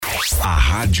A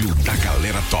rádio da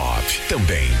galera top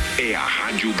também é a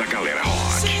rádio da galera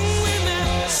rock.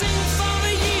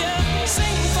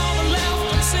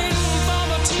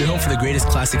 You're home for the greatest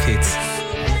classic hits.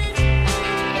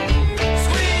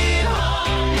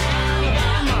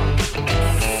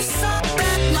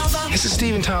 This is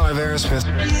Steven Tyler of Aerosmith.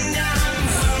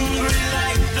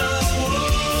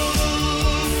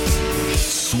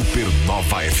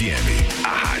 Supernova FM, a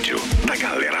rádio da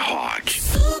galera rock.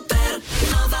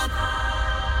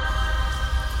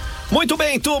 Muito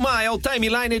bem, turma, é o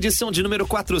Timeline, edição de número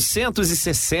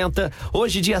 460,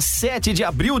 hoje dia 7 de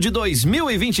abril de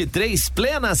 2023,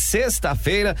 plena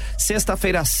sexta-feira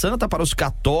santa para os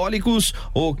católicos.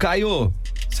 Ô, Caio...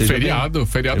 Feriado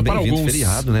para alguns.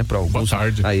 Feriado, né, para alguns. Boa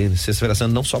tarde. Aí, sexta-feira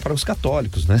santa não só para os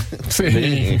católicos, né?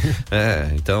 Sim.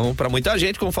 Então, para muita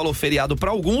gente, como falou, feriado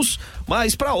para alguns,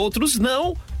 mas para outros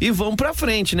não. E vamos para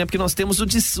frente, né? Porque nós temos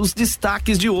os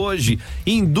destaques de hoje.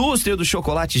 Indústria do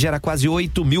chocolate gera quase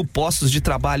 8 mil postos de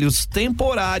trabalhos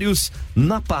temporários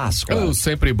na Páscoa.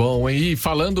 Sempre bom, hein? E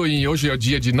falando em hoje é o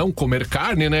dia de não comer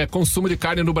carne, né? Consumo de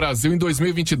carne no Brasil em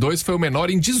 2022 foi o menor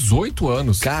em 18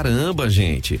 anos. Caramba,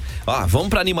 gente. Ó, vamos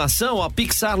pra animação, a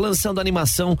Pixar lançando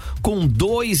animação com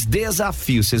 2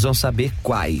 desafios, vocês vão saber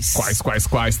quais.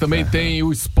 Quais? Também tem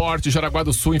o esporte, Jaraguá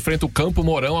do Sul enfrenta o Campo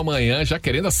Mourão amanhã, já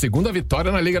querendo a segunda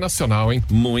vitória na Liga Nacional, hein?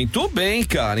 Muito bem,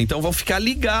 cara, então vão ficar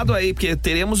ligado aí, porque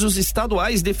teremos os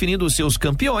estaduais definindo os seus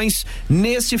campeões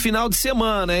neste final de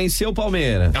semana, hein, seu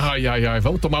Palmeiras? Ai,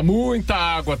 vamos tomar muita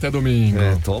água até domingo.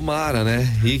 Tomara, né?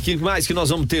 E que mais que nós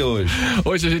vamos ter hoje?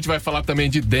 Hoje a gente vai falar também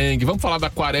de dengue, vamos falar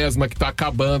da quaresma que tá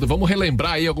acabando, vamos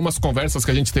relembrar aí algumas conversas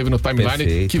que a gente teve no Timeline.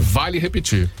 Perfeito. Que vale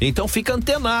repetir. Então fica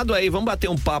antenado aí, vamos bater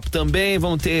um papo também,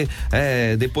 vamos ter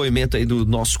depoimento aí do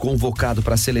nosso convocado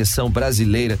para a seleção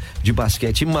brasileira de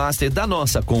basquete master, da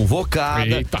nossa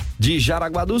convocada de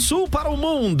Jaraguá do Sul para o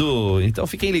mundo. Então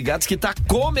fiquem ligados que tá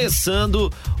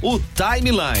começando o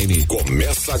Timeline.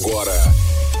 Começa agora.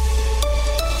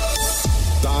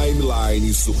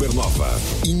 Timeline Supernova.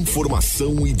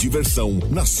 Informação e diversão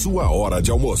na sua hora de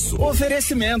almoço.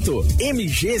 Oferecimento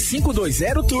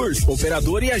MG520 Tours,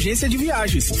 operador e agência de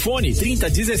viagens. Fone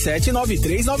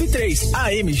 3017-9393.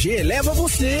 A MG leva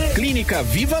você. Clínica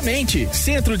Vivamente,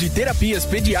 Centro de Terapias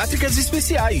Pediátricas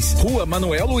Especiais. Rua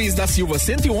Manuel Luiz da Silva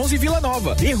 111 Vila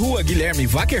Nova e Rua Guilherme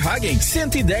Wackerhagen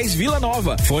 110 Vila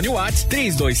Nova. Fone WhatsApp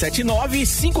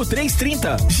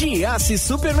 3279-5330. Giasse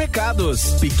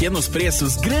Supermercados, pequenos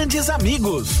preços, grandes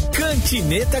amigos.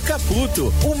 Cantineta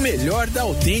Caputo, o melhor da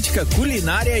autêntica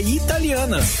culinária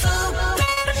italiana.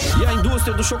 E a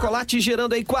indústria do chocolate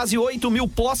gerando aí quase 8 mil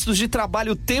postos de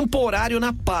trabalho temporário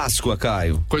na Páscoa,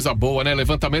 Caio. Coisa boa, né?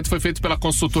 Levantamento foi feito pela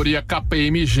consultoria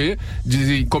KPMG,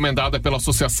 encomendada pela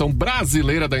Associação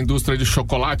Brasileira da Indústria de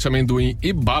Chocolate, Amendoim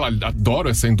e Bala. Adoro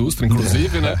essa indústria,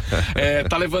 inclusive, né?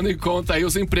 Tá levando em conta aí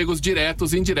os empregos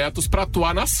diretos e indiretos para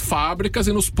atuar nas fábricas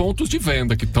e nos pontos de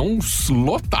venda, que estão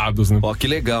lotados, né? Ó, que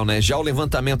legal, né? Já o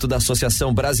levantamento da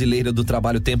Associação Brasileira do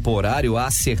Trabalho Temporário, a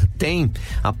ACERTEM,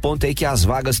 aponta aí que as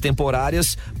vagas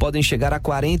temporárias podem chegar a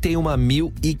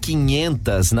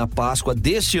 41.500 na Páscoa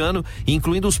deste ano,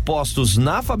 incluindo os postos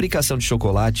na fabricação de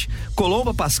chocolate,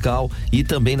 Colomba Pascal e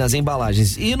também nas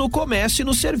embalagens e no comércio e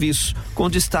no serviço, com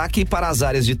destaque para as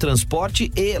áreas de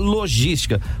transporte e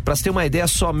logística. Para você ter uma ideia,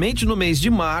 somente no mês de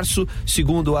março,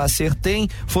 segundo a ACERTEM,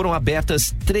 foram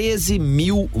abertas 13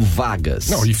 mil vagas.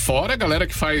 Não, e fora a galera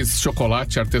que faz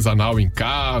chocolate artesanal em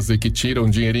casa e que tira um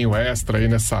dinheirinho extra aí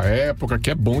nessa época,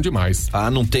 que é bom demais.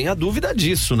 Não tenha dúvida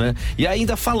disso, né? E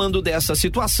ainda falando dessa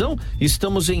situação,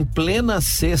 estamos em plena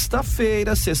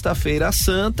sexta-feira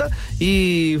santa,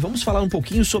 e vamos falar um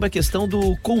pouquinho sobre a questão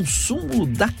do consumo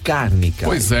da carne, cara.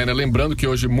 Pois é, né? Lembrando que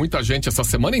hoje muita gente,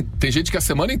 tem gente que a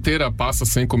semana inteira passa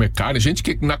sem comer carne, gente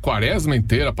que na quaresma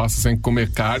inteira passa sem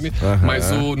comer carne, mas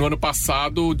no ano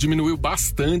passado diminuiu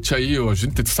bastante aí, a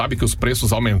gente sabe que os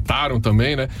preços aumentaram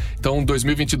também, né? Então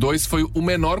 2022 foi o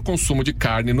menor consumo de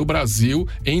carne no Brasil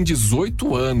em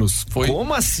 18 anos.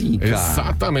 Como assim, cara?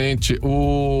 Exatamente.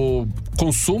 O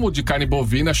consumo de carne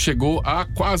bovina chegou a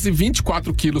quase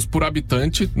 24 quilos por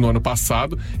habitante no ano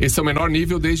passado. Esse é o menor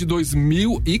nível desde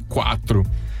 2004.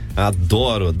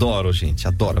 Adoro, gente,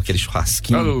 adoro aquele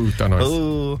churrasquinho. Tá nós.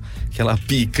 Aquela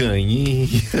picanhinha.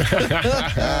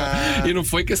 E não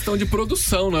foi questão de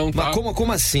produção, não, tá? Mas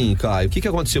como assim, Caio? O que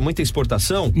aconteceu? Muita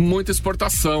exportação? Muita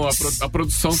exportação. A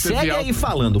produção teve alta. Segue aí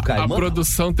falando, Caio. A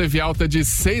produção teve alta de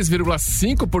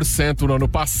 6,5% no ano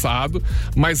passado,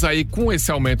 mas aí com esse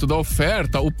aumento da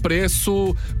oferta, o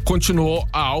preço continuou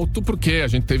alto, porque a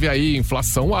gente teve aí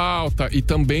inflação alta e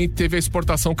também teve a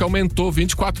exportação que aumentou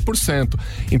 24%.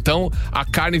 Então, a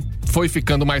carne foi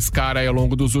ficando mais cara aí ao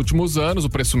longo dos últimos anos, o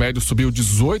preço médio subiu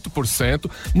 18%,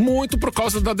 muito por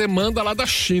causa da demanda lá da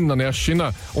China, né? A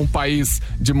China, um país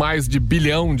de mais de 1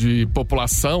 bilhão de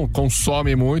população,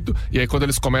 consome muito, e aí quando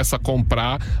eles começam a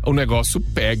comprar, o negócio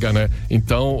pega, né?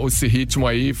 Então, esse ritmo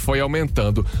aí foi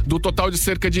aumentando. Do total de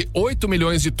cerca de 8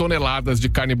 milhões de toneladas de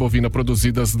carne bovina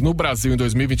produzidas no Brasil em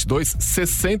 2022,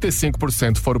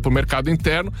 65% foram para o mercado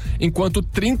interno, enquanto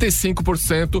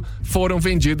 35% foram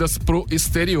vendidas para o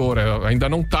exterior. Ainda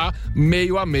não está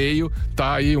meio a meio,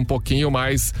 tá aí um pouquinho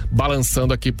mais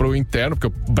balançando aqui para o interno, porque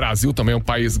o Brasil também é um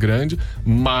país grande,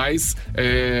 mas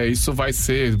isso vai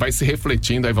se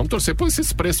refletindo aí. Vamos torcer por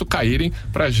esses preços caírem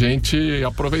pra gente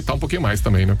aproveitar um pouquinho mais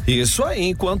também, né? Isso aí,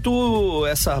 enquanto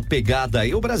essa pegada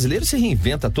aí, o brasileiro se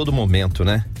reinventa a todo momento,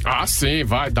 né? Ah, sim,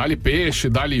 vai, dá-lhe peixe,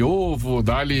 dá-lhe ovo,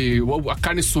 dá-lhe... A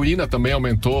carne suína também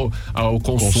aumentou o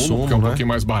consumo, que é um pouquinho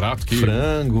mais barato que...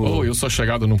 Frango. Eu sou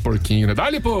chegado num porquinho, né?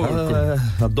 Dá-lhe porco.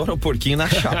 Adoro o porquinho na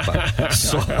chapa.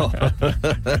 Só.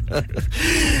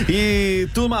 E,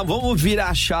 turma, vamos virar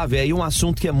a chave aí, um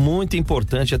assunto que é muito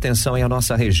importante, atenção aí à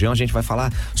nossa região, a gente vai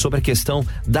falar sobre a questão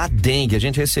da dengue. A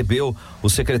gente recebeu o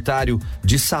secretário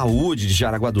de Saúde de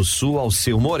Jaraguá do Sul,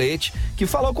 Alceu Moretti, que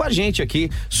falou com a gente aqui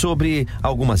sobre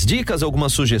algumas dicas,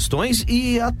 algumas sugestões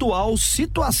e a atual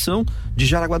situação de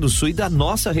Jaraguá do Sul e da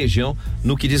nossa região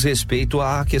no que diz respeito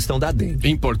à questão da dengue.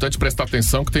 Importante prestar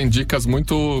atenção que tem dicas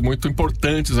muito, muito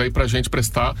importantes aí pra gente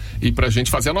prestar e pra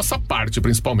gente fazer a nossa parte,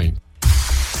 principalmente.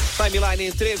 Timeline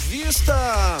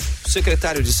Entrevista,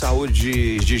 secretário de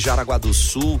Saúde de Jaraguá do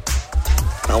Sul,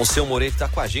 Alceu Moretti, está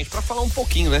com a gente para falar um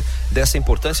pouquinho, né, dessa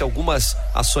importância. Algumas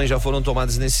ações já foram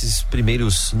tomadas nesses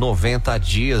primeiros 90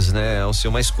 dias, né,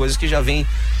 Alceu, mas coisas que já vêm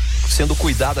sendo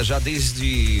cuidadas já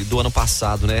desde do ano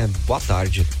passado, né? Boa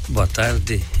tarde. Boa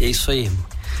tarde, é isso aí.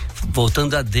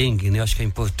 Voltando à dengue, né, acho que é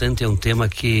importante, é um tema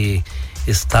que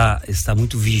está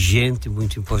muito vigente,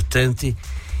 muito importante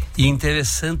e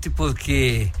interessante,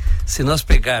 porque se nós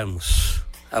pegarmos,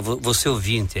 você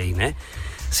ouvinte aí, né?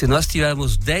 Se nós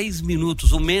tirarmos 10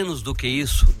 minutos ou menos do que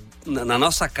isso, na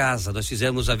nossa casa, nós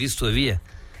fizermos a vistoria,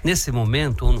 nesse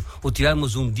momento, ou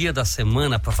tirarmos um dia da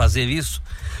semana para fazer isso,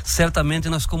 certamente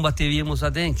nós combateríamos a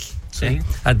dengue. Sim. Né?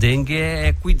 A dengue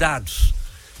é cuidados,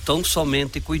 tão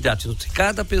somente cuidados. Então, se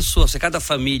cada pessoa, se cada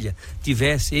família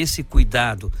tivesse esse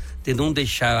cuidado de não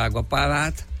deixar a água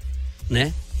parada,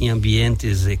 né? Em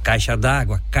ambientes, caixa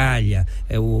d'água, calha,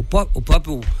 o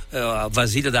próprio a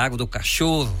vasilha da água do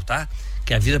cachorro, tá?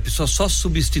 Que a vida da pessoa só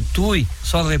substitui,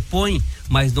 só repõe,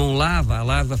 mas não lava, a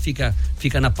larva fica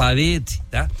na parede,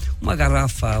 tá? Uma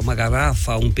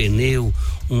garrafa, um pneu,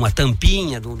 uma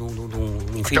tampinha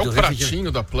enfim, até o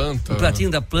pratinho da planta. Um pratinho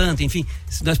da planta, enfim,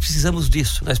 nós precisamos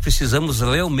disso, nós precisamos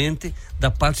realmente da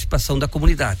participação da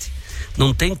comunidade.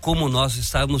 Não tem como nós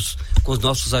estarmos com os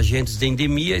nossos agentes de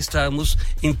endemia, estarmos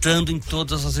entrando em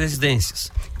todas as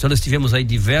residências. Então nós tivemos aí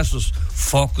diversos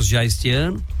focos já este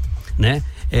ano, né?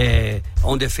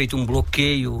 Onde é feito um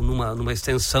bloqueio numa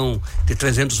extensão de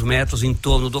 300 metros em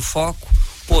torno do foco,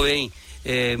 porém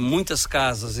muitas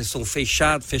casas estão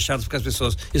fechadas porque as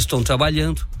pessoas estão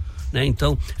trabalhando, né?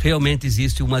 Então realmente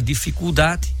existe uma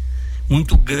dificuldade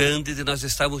muito grande de nós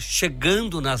estarmos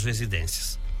chegando nas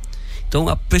residências. Então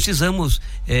precisamos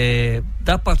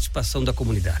da participação da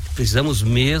comunidade, precisamos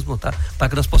mesmo, tá? Para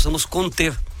que nós possamos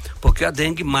conter, porque a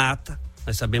dengue mata,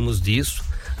 nós sabemos disso.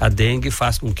 A dengue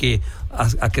faz com que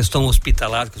a questão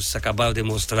hospitalar, que vocês acabaram de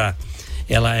mostrar,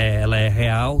 ela é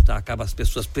real, tá? Acaba as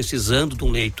pessoas precisando de um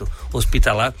leito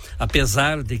hospitalar,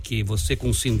 apesar de que você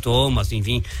com sintomas,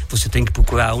 enfim, você tem que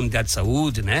procurar a unidade de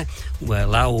saúde, né?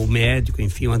 Lá o médico,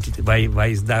 enfim,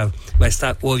 vai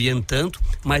estar orientando,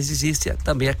 mas existe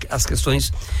também as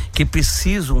questões que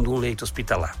precisam de um leito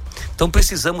hospitalar. Então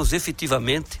precisamos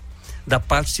efetivamente da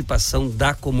participação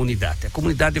da comunidade. A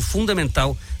comunidade é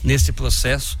fundamental nesse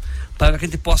processo para que a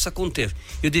gente possa conter.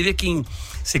 Eu diria que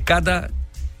se cada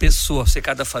pessoa, se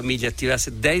cada família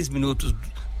tirasse 10 minutos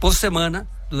por semana,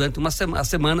 durante a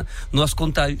semana, nós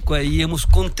íamos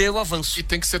conter o avanço. E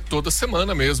tem que ser toda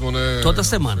semana mesmo, né? Toda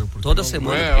semana.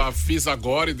 Não é, avisa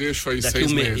agora e deixa aí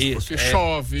 6 meses. Porque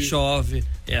chove,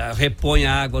 repõe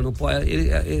a água,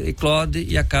 ele eclode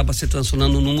e acaba se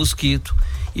transformando num mosquito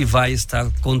e vai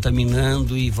estar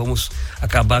contaminando e vamos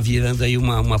acabar virando aí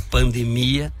uma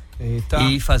pandemia. Eita.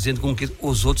 E fazendo com que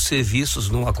os outros serviços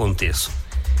não aconteçam.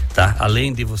 Tá?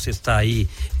 Além de você estar aí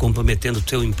comprometendo o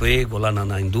teu emprego lá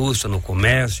na indústria, no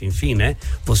comércio, enfim, né?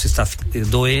 Você está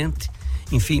doente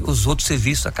enfim, os outros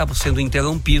serviços acabam sendo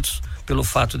interrompidos pelo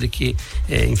fato de que,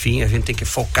 enfim, a gente tem que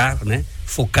focar, né?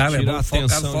 Focar tirar é bom, a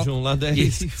atenção foco. De um lado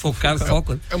Focar,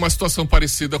 foco. É uma situação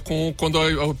parecida com quando a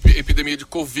epidemia de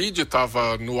Covid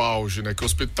estava no auge, né? Que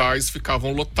hospitais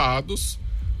ficavam lotados,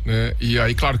 né? E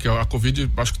aí, claro que a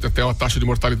Covid, acho que tem até uma taxa de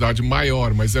mortalidade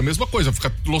maior, mas é a mesma coisa,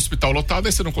 fica no hospital lotado,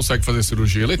 aí você não consegue fazer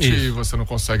cirurgia eletiva, você não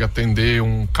consegue atender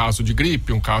um caso de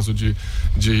gripe, um caso de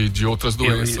outras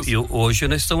doenças. E hoje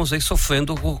nós estamos aí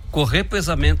sofrendo com o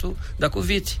represamento da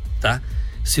Covid, tá?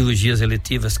 Cirurgias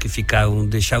eletivas que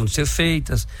deixaram de ser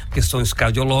feitas, questões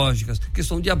cardiológicas,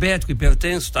 questão diabético,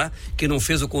 hipertenso, tá? Que não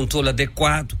fez o controle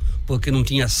adequado porque não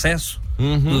tinha acesso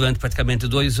durante praticamente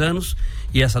 2 anos,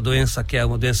 e essa doença, que é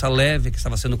uma doença leve, que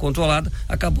estava sendo controlada,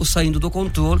 acabou saindo do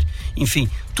controle. Enfim,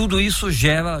 tudo isso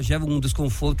gera um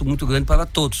desconforto muito grande para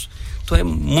todos. Então é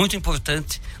muito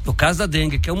importante, no caso da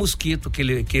dengue, que é um mosquito que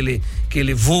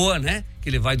ele voa, né? Que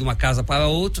ele vai de uma casa para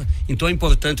outra, então é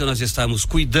importante nós estarmos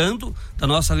cuidando da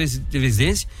nossa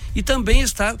residência e também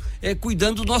estar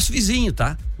cuidando do nosso vizinho,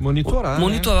 tá? Monitorar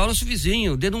o nosso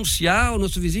vizinho, denunciar o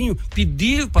nosso vizinho,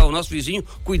 pedir para o nosso vizinho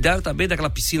cuidar também daquela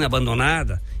piscina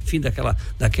abandonada, enfim,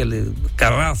 daquele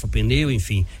garrafa, pneu,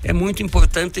 enfim. É muito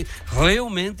importante,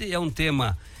 realmente é um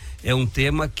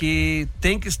tema que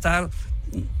tem que estar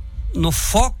no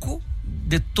foco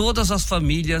de todas as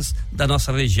famílias da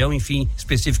nossa região, enfim,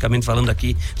 especificamente falando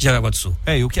aqui de Jaraguá do Sul.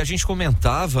 E o que a gente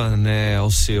comentava, né,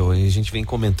 Alceu, e a gente vem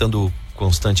comentando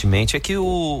constantemente, é que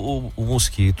o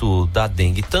mosquito da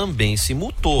dengue também se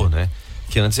mutou, né?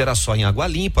 Que antes era só em água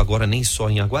limpa, agora nem só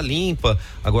em água limpa,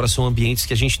 agora são ambientes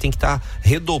que a gente tem que estar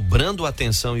redobrando a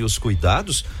atenção e os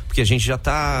cuidados, porque a gente já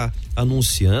está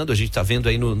anunciando, a gente está vendo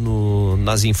aí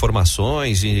nas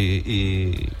informações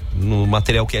e no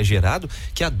material que é gerado,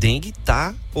 que a dengue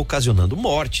está ocasionando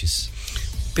mortes.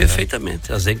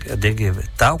 Perfeitamente, a dengue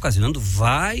está ocasionando,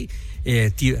 vai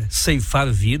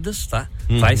ceifar vidas, tá?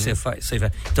 Vai ceifar.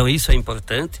 Então isso é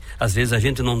importante. Às vezes a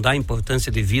gente não dá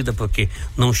importância de vida porque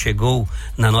não chegou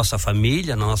na nossa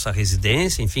família, na nossa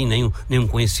residência, enfim, nenhum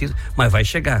conhecido, mas vai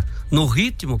chegar. No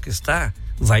ritmo que está,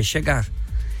 vai chegar.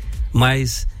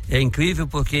 Mas é incrível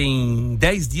porque em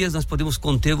 10 dias nós podemos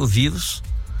conter o vírus,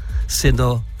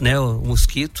 sendo, né, o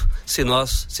mosquito, se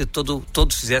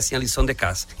todos fizessem a lição de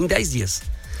casa. Em 10 dias.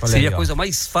 Olha seria aí, a coisa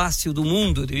mais fácil do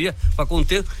mundo, eu diria, para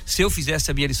conter. Se eu fizesse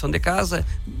a minha lição de casa,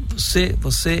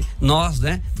 nós,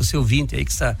 né? Você ouvinte aí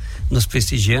que está nos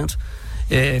prestigiando,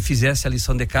 fizesse a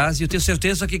lição de casa, e eu tenho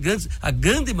certeza que a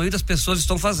grande maioria das pessoas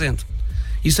estão fazendo.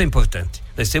 Isso é importante.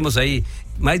 Nós temos aí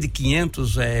mais de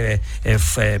 500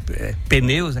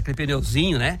 pneus, aquele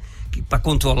pneuzinho, né? Para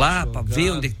controlar, para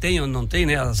ver onde tem, onde não tem,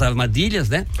 né? As armadilhas,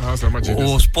 né? As armadilhas.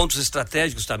 Os pontos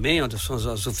estratégicos também, onde são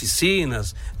as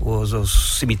oficinas,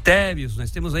 os cemitérios.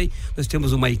 Nós temos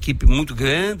uma equipe muito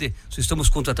grande. Estamos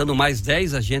contratando mais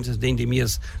 10 agentes de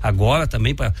endemias agora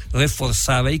também para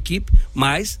reforçar a equipe,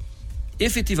 mas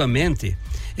efetivamente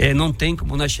não tem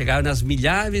como nós chegar nas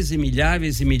milhares e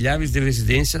milhares e milhares de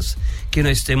residências que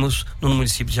nós temos no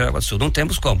município de Jaraguá do Sul. Não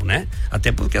temos como, né?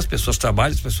 Até porque as pessoas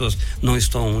trabalham, as pessoas não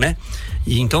estão, né?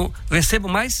 E então, receba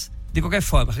mais, de qualquer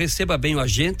forma, receba bem o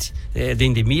agente de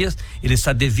endemias, ele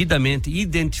está devidamente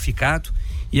identificado,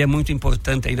 e é muito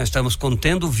importante aí nós estamos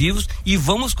contendo o vírus e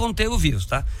vamos conter o vírus,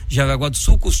 tá? Jaraguá do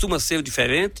Sul costuma ser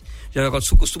diferente, Jaraguá do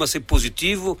Sul costuma ser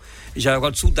positivo, Jaraguá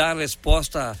do Sul dá a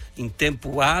resposta em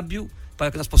tempo hábil para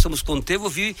que nós possamos conter o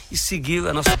vírus e seguir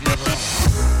a nossa vida normal.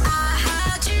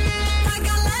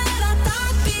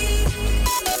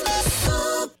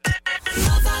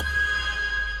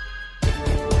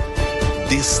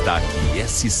 Destaque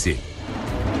SC.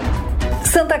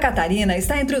 Santa Catarina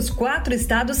está entre os 4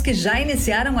 estados que já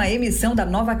iniciaram a emissão da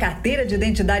nova Carteira de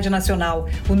Identidade Nacional.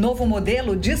 O novo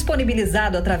modelo,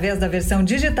 disponibilizado através da versão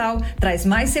digital, traz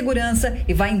mais segurança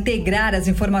e vai integrar as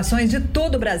informações de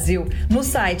todo o Brasil. No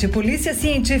site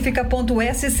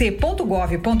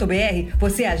policiacientifica.sc.gov.br,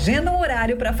 você agenda um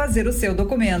horário para fazer o seu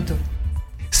documento.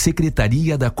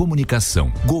 Secretaria da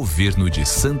Comunicação, Governo de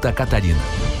Santa Catarina.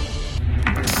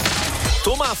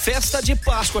 Toma a festa de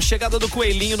Páscoa, a chegada do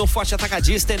Coelhinho no Forte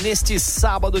Atacadista é neste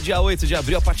sábado, dia 8 de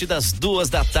abril, a partir das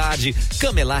 14h.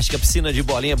 Cama elástica, piscina de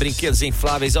bolinha, brinquedos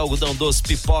infláveis, algodão doce,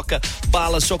 pipoca,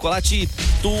 balas, chocolate e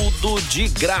tudo de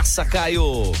graça,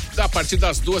 Caio. A partir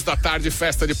das 14h,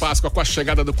 festa de Páscoa com a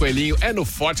chegada do Coelhinho é no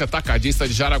Forte Atacadista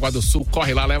de Jaraguá do Sul.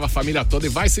 Corre lá, leva a família toda e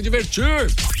vai se divertir.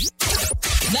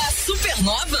 Na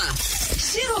Supernova,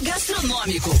 Giro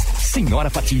Gastronômico. Senhora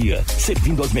Fatia,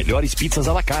 servindo as melhores pizzas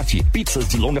à la carte. Pizzas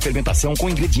de longa fermentação com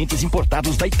ingredientes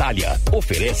importados da Itália.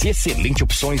 Oferece excelentes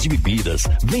opções de bebidas.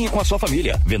 Venha com a sua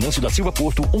família. Venâncio da Silva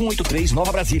Porto, 183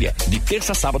 Nova Brasília. De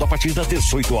terça a sábado a partir das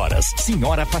 18 horas.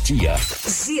 Senhora Fatia.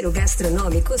 Giro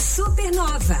Gastronômico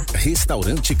Supernova.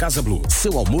 Restaurante Casa Blue.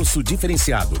 Seu almoço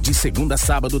diferenciado. De segunda a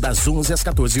sábado das 11 às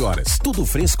 14 horas. Tudo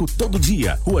fresco todo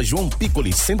dia. Rua João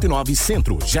Piccoli, 109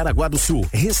 Centro, Jaraguá do Sul.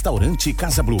 Restaurante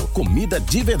Casa Blue. Comida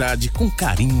de verdade com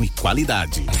carinho e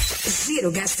qualidade.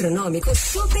 Giro Gastronômico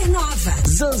Supernova.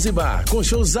 Zanzibar, com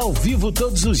shows ao vivo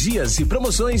todos os dias e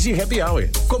promoções de happy hour.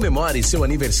 Comemore seu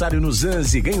aniversário no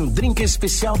Zanzi e ganhe um drink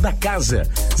especial da casa.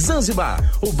 Zanzibar,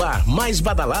 o bar mais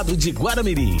badalado de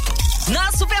Guaramirim.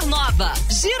 Na Supernova,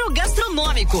 Giro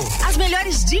Gastronômico. As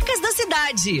melhores dicas da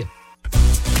cidade.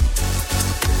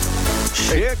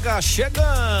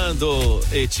 Chegando!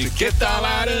 Etiqueta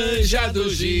laranja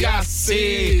do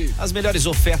Giasse. As melhores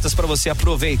ofertas para você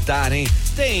aproveitar, hein?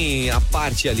 Tem a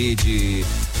parte ali de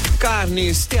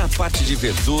carnes, tem a parte de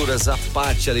verduras, a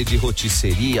parte ali de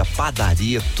rotisseria,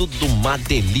 padaria, tudo uma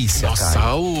delícia, nossa,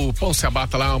 cara. O pão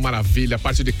ciabatta lá é uma maravilha, a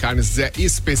parte de carnes é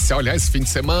especial, aliás, fim de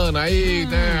semana aí,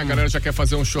 né, a galera já quer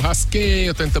fazer um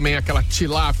churrasquinho, tem também aquela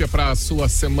tilápia pra sua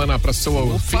semana, pra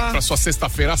sua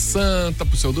sexta-feira santa,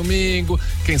 pro seu domingo,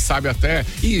 quem sabe até,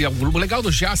 e o legal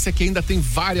do Giasse é que ainda tem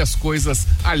várias coisas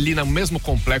ali no mesmo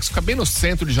complexo, fica bem no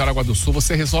centro de Jaraguá do Sul,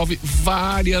 você resolve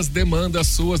várias demandas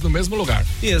suas no mesmo lugar.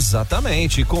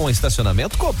 Exatamente, com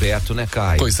estacionamento coberto, né,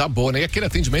 Caio? Coisa boa, né? E aquele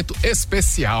atendimento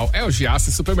especial é o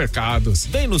Giasse Supermercados.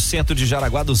 Bem no centro de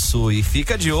Jaraguá do Sul e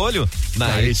fica de olho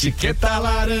na etiqueta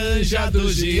laranja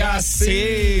do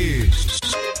Giasse.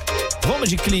 Vamos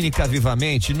de Clínica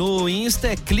Vivamente, no Insta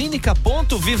é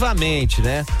clínica.vivamente,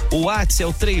 né? O WhatsApp é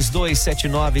o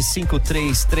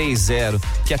 32795330,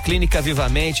 que a Clínica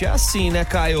Vivamente é assim, né,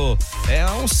 Caio? É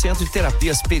um centro de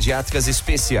terapias pediátricas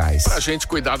especiais. Pra gente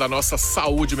cuidar da nossa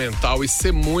saúde mental e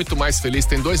ser muito mais feliz,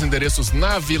 tem 2 endereços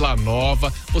na Vila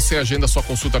Nova, você agenda sua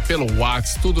consulta pelo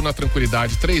WhatsApp, tudo na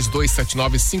tranquilidade,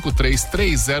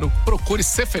 32795330, procure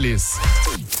ser feliz.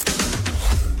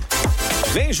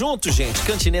 Vem junto, gente,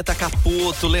 Cantineta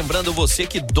Caputo, lembrando você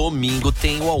que domingo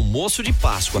tem o almoço de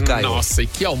Páscoa, Caio. Nossa, e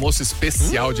que almoço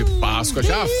especial de Páscoa,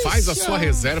 já faz a sua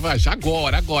reserva já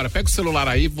agora, pega o celular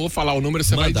aí, vou falar o número,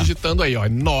 você vai digitando aí, ó,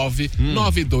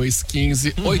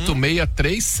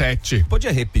 99215-8637.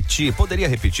 Poderia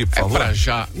repetir, por favor? É pra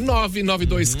já,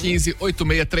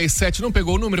 99215-8637, não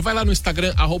pegou o número? Vai lá no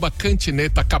Instagram,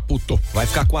 @Cantineta Caputo. Vai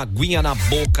ficar com a aguinha na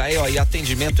boca aí, ó, e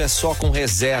atendimento é só com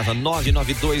reserva,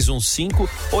 99215-8637.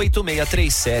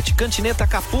 Cantineta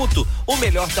Caputo, o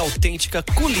melhor da autêntica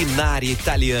culinária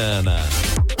italiana.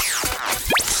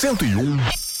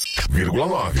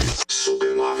 101,9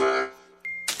 Supernova.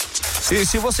 E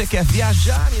se você quer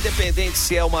viajar, independente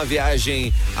se é uma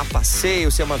viagem a passeio,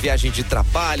 se é uma viagem de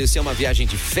trabalho, se é uma viagem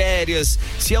de férias,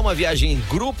 se é uma viagem em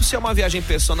grupo, se é uma viagem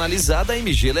personalizada, a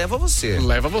MG leva você.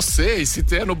 Leva você, e se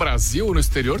é no Brasil ou no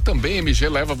exterior também, a MG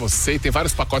leva você, e tem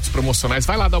vários pacotes promocionais,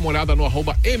 vai lá dar uma olhada no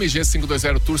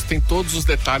 @MG520Tours, tem todos os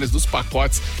detalhes dos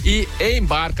pacotes e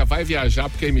embarca, vai viajar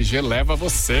porque a MG leva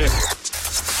você.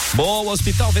 Bom,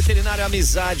 Hospital Veterinário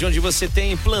Amizade, onde você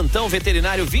tem plantão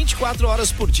veterinário 24 horas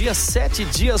por dia, 7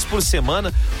 dias por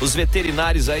semana. Os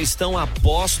veterinários aí estão a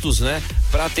postos, né?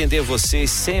 Para atender vocês,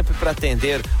 sempre para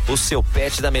atender o seu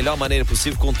pet da melhor maneira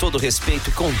possível, com todo respeito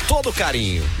e com todo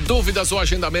carinho. Dúvidas ou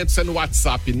agendamentos é no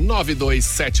WhatsApp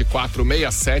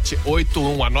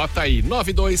 92746781. Anota aí,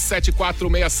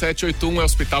 92746781 é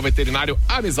Hospital Veterinário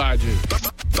Amizade.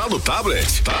 Tá no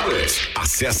tablet?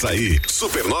 Acessa aí,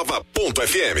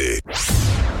 supernova.fm.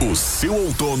 O seu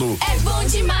outono é bom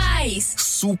demais.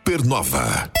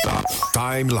 Supernova.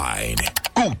 Timeline.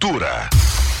 Cultura.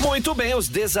 Muito bem, os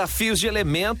desafios de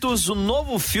elementos, o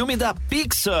novo filme da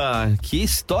Pixar. Que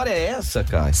história é essa,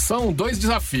 cara? São 2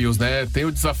 desafios, né? Tem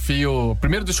o desafio...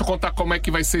 Primeiro, deixa eu contar como é que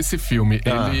vai ser esse filme.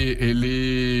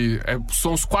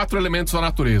 São os 4 elementos da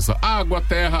natureza: água,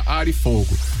 terra, ar e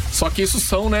fogo. Só que isso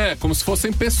são, né, como se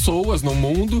fossem pessoas no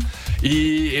mundo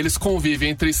e eles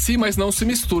convivem entre si, mas não se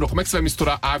misturam. Como é que você vai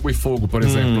misturar água e fogo, por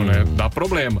exemplo, né? Dá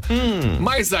problema.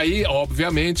 Mas aí,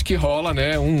 obviamente, que rola,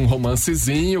 né, um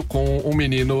romancezinho com o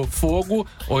menino fogo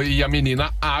e a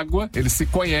menina água. Eles se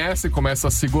conhecem, começam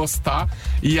a se gostar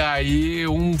e aí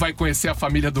um vai conhecer a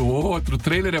família do outro. O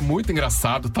trailer é muito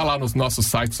engraçado, tá lá no nosso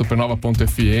site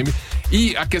supernova.fm.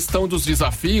 E a questão dos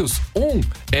desafios,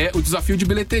 é o desafio de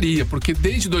bilheteria, porque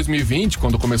desde 2020,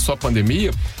 quando começou a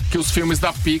pandemia, que os filmes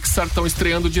da Pixar estão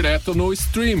estreando direto no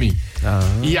streaming.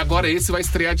 E agora esse vai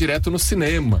estrear direto no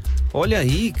cinema. Olha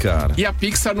aí, cara. E a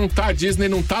Disney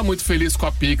não tá muito feliz com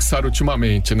a Pixar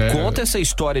ultimamente, né? Conta essa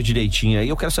história direitinho aí,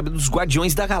 eu quero saber dos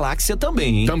Guardiões da Galáxia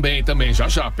também, hein? Também,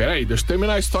 já, peraí, deixa eu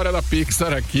terminar a história da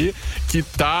Pixar aqui, que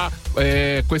tá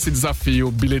com esse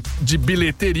desafio de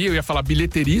bilheteria, eu ia falar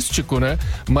bilheterístico, né?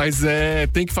 Mas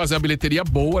tem que fazer uma bilheteria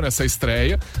boa nessa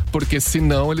estreia, porque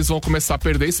senão eles vão começar a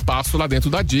perder espaço lá dentro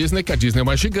da Disney, que a Disney é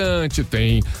uma gigante,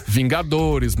 tem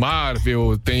Vingadores,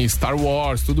 Marvel, tem Star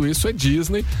Wars, tudo isso é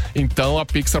Disney, então a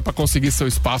Pixar para conseguir seu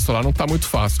espaço lá não tá muito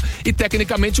fácil. E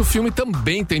tecnicamente o filme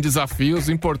também tem desafios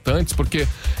importantes, porque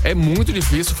é muito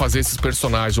difícil fazer esses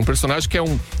personagens. Um personagem que é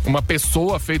uma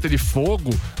pessoa feita de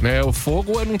fogo, né? O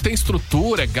fogo não tem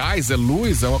estrutura, é gás, é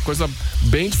luz, é uma coisa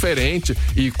bem diferente.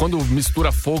 E quando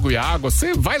mistura fogo e água,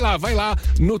 você vai lá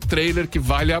no trailer que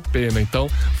vale a pena. Então,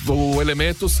 o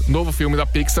Elementos, novo filme da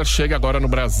Pixar, chega agora no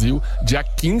Brasil, dia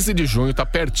 15 de junho, tá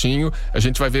pertinho. A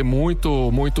gente vai ver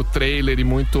muito trailer e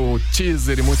muito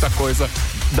teaser e muita coisa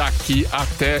daqui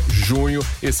até junho.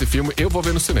 Esse filme eu vou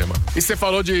ver no cinema. E você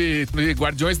falou de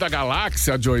Guardiões da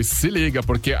Galáxia, Joyce, se liga,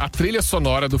 porque a trilha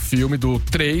sonora do filme, do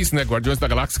 3, né, Guardiões da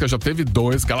Galáxia já teve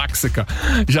 2,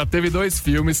 já teve 2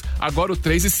 filmes, agora o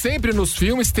 3, e sempre nos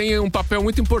filmes tem um papel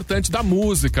muito importante da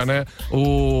música, né?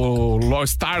 O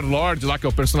Star-Lord lá, que é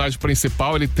o personagem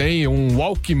principal, ele tem um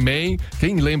Walkman,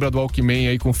 quem lembra do Walkman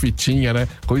aí com fitinha, né?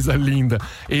 Coisa linda.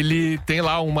 Ele tem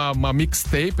lá uma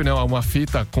mixtape, né? Uma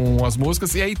fita com as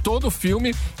músicas, e aí todo o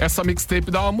filme, essa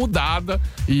mixtape dá uma mudada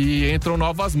e entram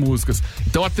novas músicas.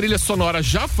 Então a trilha sonora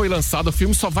já foi lançada, o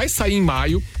filme só vai sair em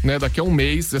maio, né? Daqui a um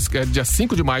mês, dia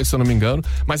 5 de maio, se eu não me engano,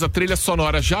 mas a trilha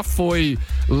sonora já foi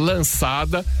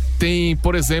lançada. Tem,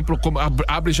 por exemplo,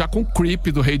 abre já com Creep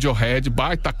do Radiohead,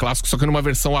 baita clássico, só que numa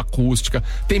versão acústica.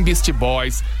 Tem Beastie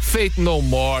Boys, Faith No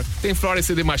More, tem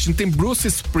Florence and the Machine, tem Bruce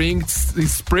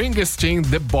Springsteen,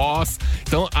 The Boss.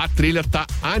 Então a trilha tá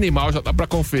animal, já dá pra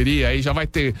conferir aí, já vai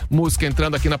ter música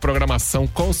entrando aqui na programação,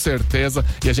 com certeza,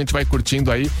 e a gente vai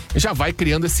curtindo aí, já vai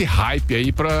criando esse hype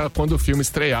aí pra quando o filme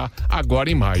estrear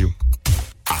agora em maio.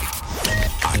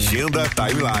 Agenda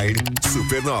Timeline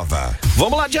Supernova.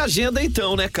 Vamos lá de agenda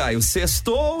então, né, Caio?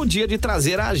 Sextou, dia de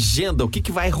trazer a agenda. O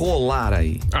que vai rolar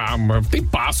aí? Mas tem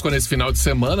Páscoa nesse final de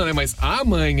semana, né? Mas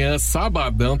amanhã,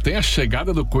 sabadão, tem a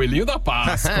chegada do Coelhinho da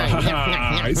Páscoa.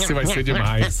 Isso vai ser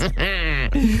demais.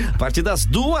 A partir das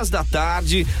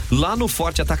 14h, lá no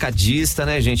Forte Atacadista,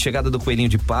 né, gente? Chegada do Coelhinho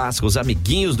de Páscoa, os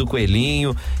amiguinhos do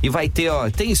Coelhinho. E vai ter,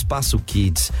 tem espaço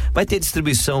kids. Vai ter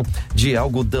distribuição de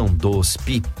algodão doce,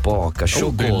 pipoca,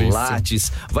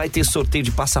 chocolates. Vai ter sorteio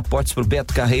de passaportes pro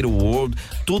Beto Carreiro World.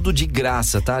 Tudo de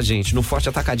graça, tá, gente? No Forte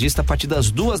Atacadista, a partir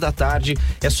das 14h.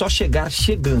 É só chegar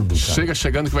chegando, cara. Chega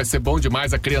chegando que vai ser bom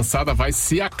demais. A criançada vai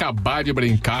se acabar de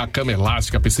brincar. A cama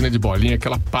elástica, a piscina de bolinha,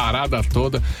 aquela parada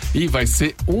toda. E vai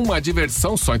ser uma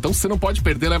diversão só. Então você não pode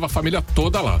perder, leva a família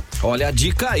toda lá. Olha a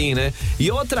dica aí, né?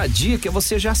 E outra dica é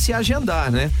você já se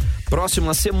agendar, né?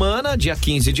 Próxima semana, dia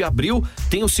 15 de abril,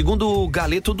 tem o segundo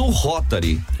galeto do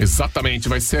Rotary. Exatamente,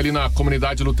 vai ser ali na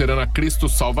comunidade luterana Cristo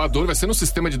Salvador, vai ser no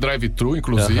sistema de drive-thru,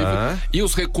 inclusive. E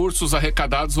os recursos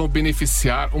arrecadados vão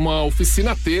beneficiar uma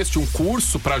oficina têxtil, um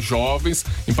curso para jovens,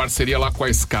 em parceria lá com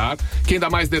a SCAR. Quem dá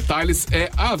mais detalhes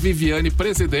é a Viviane,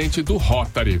 presidente do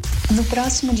Rotary. No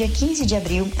próximo dia 15 de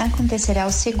abril, acontecerá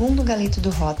o segundo galeto do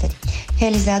Rotary,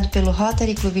 realizado pelo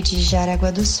Rotary Clube de Jaraguá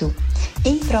do Sul,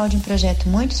 em prol de um projeto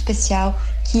muito especial,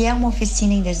 que é uma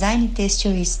oficina em design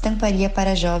têxtil e estamparia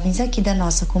para jovens aqui da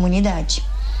nossa comunidade.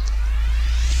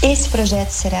 Esse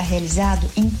projeto será realizado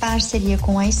em parceria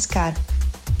com a SCAR.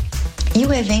 E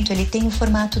o evento ele tem o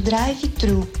formato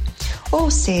drive-thru, ou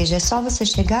seja, é só você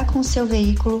chegar com o seu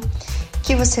veículo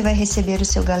que você vai receber o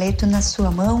seu galeto na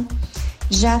sua mão.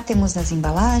 Já temos nas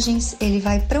embalagens, ele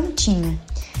vai prontinho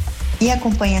e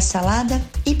acompanha salada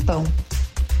e pão.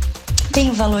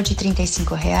 Tem o valor de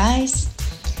R$35.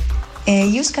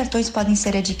 E os cartões podem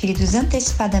ser adquiridos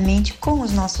antecipadamente com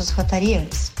os nossos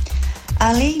rotarianos.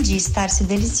 Além de estar se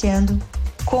deliciando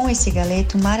com esse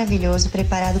galeto maravilhoso,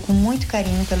 preparado com muito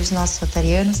carinho pelos nossos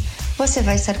rotarianos, você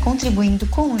vai estar contribuindo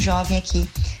com um jovem aqui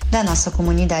da nossa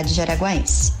comunidade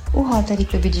jaraguaense. O Rotary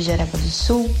Clube de Jaraguá do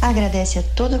Sul agradece a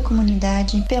toda a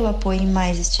comunidade pelo apoio em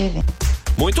mais este evento.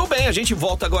 Muito bem, a gente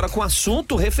volta agora com o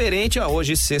assunto referente a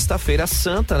hoje, sexta-feira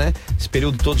santa, né? Esse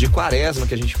período todo de quaresma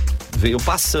que a gente veio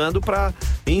passando para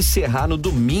encerrar no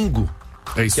domingo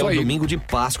É isso que é aí. o domingo de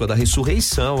Páscoa, da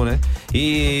ressurreição, né?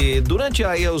 E durante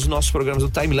aí os nossos programas do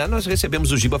Timeline, nós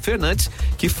recebemos o Giba Fernandes,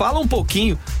 que fala um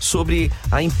pouquinho sobre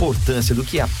a importância do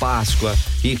que é a Páscoa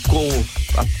e como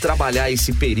trabalhar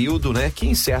esse período, né? Que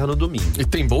encerra no domingo. E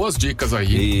tem boas dicas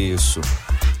aí. Isso.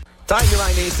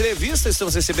 Timeline Entrevista,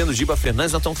 estamos recebendo o Giba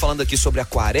Fernandes, nós estamos falando aqui sobre a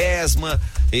quaresma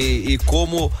e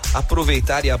como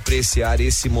aproveitar e apreciar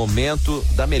esse momento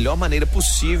da melhor maneira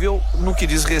possível no que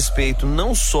diz respeito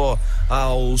não só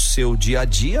ao seu dia a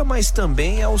dia, mas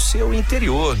também ao seu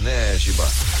interior, né, Giba?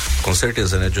 Com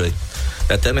certeza, né, Joey?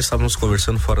 Até nós estávamos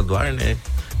conversando fora do ar, né?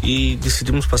 E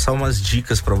decidimos passar umas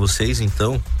dicas para vocês,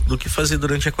 então, do que fazer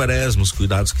durante a quaresma, os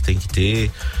cuidados que tem que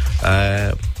ter,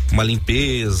 uma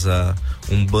limpeza,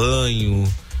 um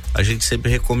banho. A gente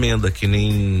sempre recomenda que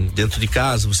nem dentro de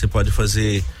casa você pode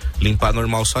limpar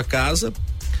normal sua casa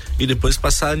e depois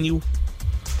passar anil.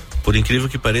 Por incrível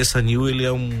que pareça, anil ele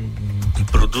é um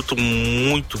produto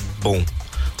muito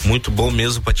bom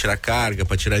mesmo para tirar carga,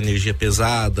 para tirar energia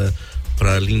pesada,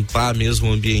 para limpar mesmo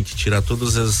o ambiente, tirar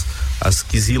todas as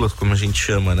quisilas, como a gente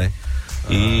chama, né?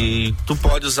 E tu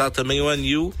pode usar também o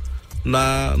anil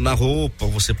na roupa,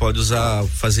 você pode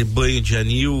fazer banho de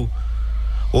anil.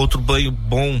 Outro banho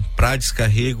bom para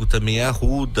descarrego também é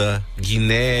arruda,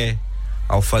 guiné,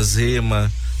 alfazema,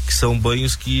 que são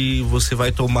banhos que você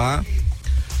vai tomar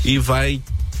e vai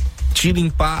te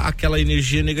limpar aquela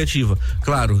energia negativa.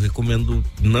 Claro,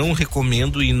 não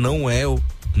recomendo e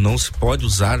não se pode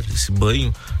usar esse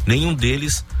banho, nenhum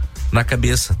deles na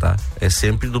cabeça, tá? É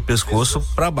sempre do pescoço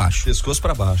para baixo. Pescoço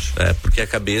para baixo. É, porque a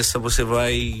cabeça você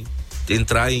vai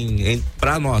entrar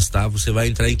pra nós, tá? Você vai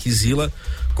entrar em quisila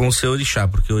com o seu orixá,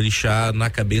 porque o orixá na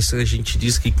cabeça, a gente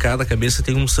diz que cada cabeça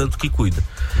tem um santo que cuida.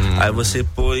 Aí você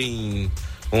põe,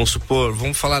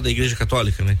 vamos falar da Igreja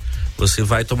Católica, né? Você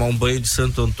vai tomar um banho de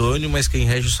Santo Antônio, mas quem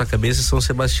rege sua cabeça é São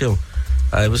Sebastião.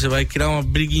 Aí você vai criar uma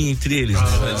briguinha entre eles,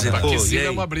 né? Vai dizer, e aí?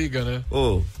 É uma briga, né?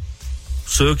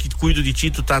 Sou eu que cuido de ti,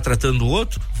 tu tá tratando o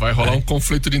outro? Vai rolar um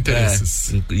conflito de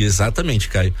interesses. Exatamente,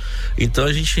 Caio. Então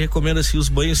a gente recomenda assim os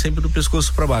banhos sempre do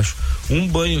pescoço para baixo. Um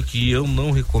banho que eu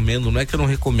não recomendo, não é que eu não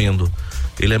recomendo,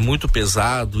 ele é muito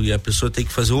pesado e a pessoa tem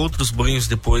que fazer outros banhos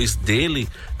depois dele,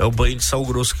 é o banho de sal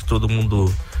grosso que todo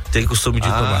mundo tem costume de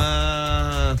tomar.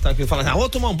 Tá aqui falando, vou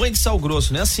tomar um banho de sal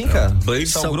grosso, não é assim, cara? Banho de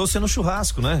sal grosso é no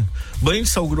churrasco, né? Banho de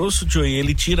sal grosso, Joey,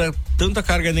 ele tira tanto a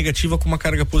carga negativa como a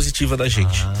carga positiva da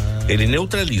gente. Ele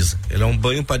neutraliza, ele é um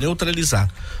banho para neutralizar.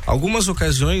 Algumas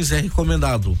ocasiões é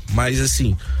recomendado, mas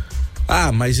assim,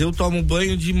 mas eu tomo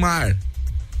banho de mar.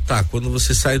 Tá, quando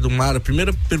você sai do mar, a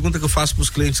primeira pergunta que eu faço pros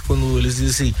clientes quando eles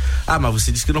dizem assim, mas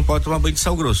você disse que não pode tomar banho de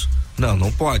sal grosso.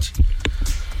 Não pode.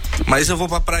 Mas eu vou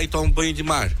pra praia e tomo um banho de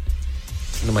mar.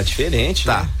 Não é diferente,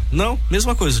 tá? Né? Não,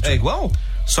 mesma coisa. É igual?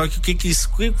 Só que o que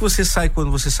você sai quando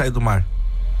você sai do mar?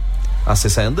 Você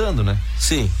sai andando, né?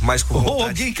 Sim, mas com vontade. Ou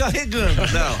alguém carregando.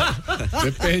 Não.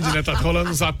 Depende, né? Tá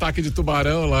rolando uns ataques de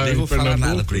tubarão lá. Nem vou falar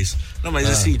nada pra isso. Não, mas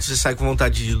assim, você sai com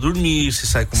vontade de dormir, você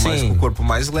sai com o corpo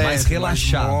mais leve, mais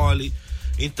relaxado, mais mole.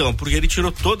 Então, porque ele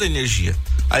tirou toda a energia.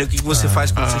 Aí o que você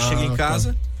faz quando você chega em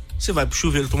casa? Você vai pro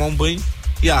chuveiro tomar um banho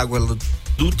e a água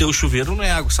do teu chuveiro não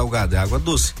é água salgada, é água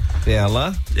doce.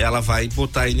 Ela vai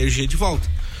botar a energia de volta.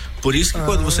 Por isso que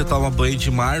quando você toma banho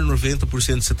de mar,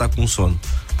 90% você tá com sono.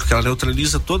 Porque ela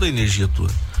neutraliza toda a energia tua.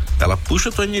 Ela puxa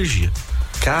a tua energia.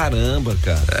 Caramba,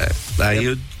 cara. Daí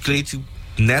o cliente,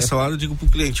 nessa hora eu digo pro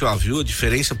cliente, viu a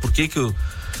diferença? Por que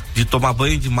de tomar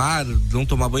banho de mar, não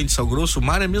tomar banho de sal grosso? O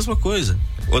mar é a mesma coisa.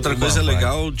 Outra coisa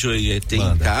legal, Joey, tem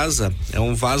em casa, é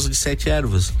um vaso de 7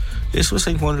 ervas. Esse você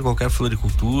encontra em qualquer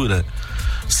floricultura.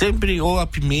 Sempre ou a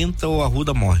pimenta ou a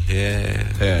arruda morre.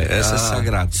 Essa é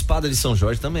sagrada. Espada de São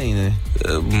Jorge também, né?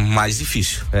 Mais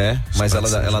difícil. Mas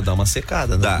ela dá uma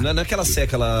secada. Não é que ela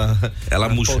seca, ela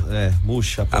murcha.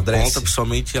 Murcha, apodrece. A ponta,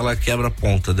 principalmente, ela quebra a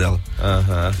ponta dela.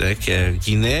 Que é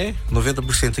guiné,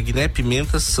 90% é guiné,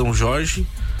 pimenta, São Jorge,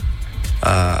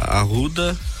 a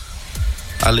arruda,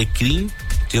 alecrim,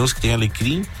 tem uns que tem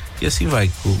alecrim e assim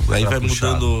vai. Aí vai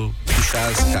mudando, puxar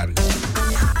as cargas.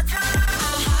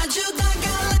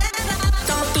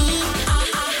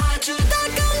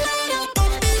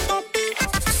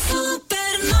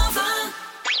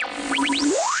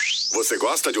 Você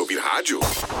gosta de ouvir rádio?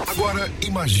 Agora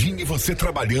imagine você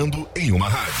trabalhando em uma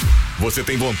rádio. Você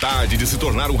tem vontade de se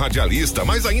tornar um radialista,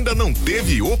 mas ainda não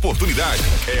teve oportunidade.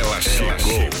 Ela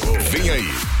chegou. Vem aí,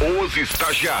 os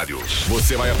estagiários.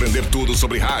 Você vai aprender tudo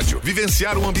sobre rádio,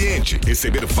 vivenciar o ambiente,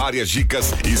 receber várias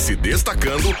dicas e, se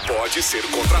destacando, pode ser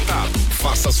contratado.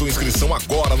 Faça sua inscrição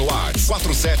agora no WhatsApp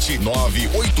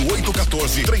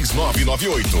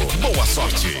 479-8814-3998. Boa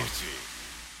sorte.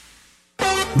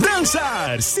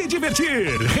 Dançar, se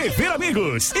divertir, rever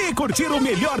amigos e curtir o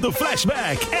melhor do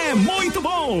Flashback é muito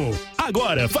bom.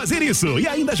 Agora, fazer isso e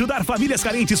ainda ajudar famílias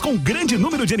carentes com grande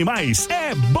número de animais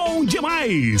é bom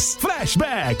demais.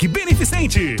 Flashback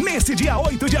Beneficente, neste dia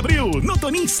 8 de abril, no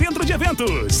Tonin Centro de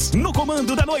Eventos. No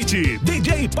comando da noite,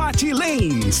 DJ Pati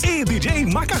Lens e DJ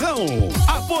Macarrão.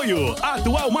 Apoio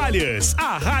Atual Malhas,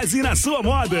 arrase na sua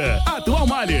moda. Atual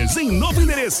Malhas, em novo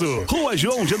endereço, Rua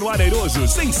João Januário Airoso,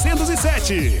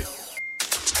 607.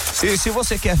 E se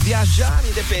você quer viajar,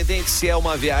 independente se é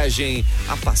uma viagem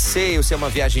a passeio, se é uma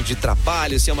viagem de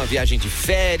trabalho, se é uma viagem de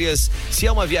férias, se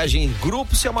é uma viagem em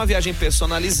grupo, se é uma viagem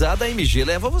personalizada, a MG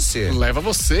leva você. Leva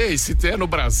você, e se é no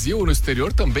Brasil ou no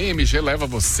exterior também, a MG leva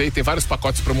você, e tem vários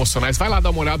pacotes promocionais. Vai lá dar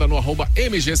uma olhada no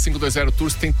 @MG520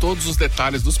 Tours, tem todos os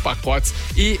detalhes dos pacotes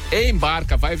e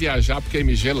embarca, vai viajar porque a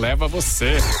MG leva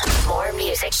você.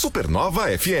 Supernova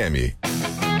FM.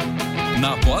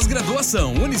 Na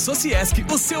pós-graduação Unisociesc,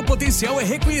 o seu potencial é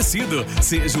reconhecido.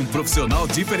 Seja um profissional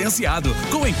diferenciado,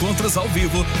 com encontros ao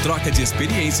vivo, troca de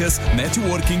experiências,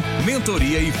 networking,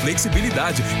 mentoria e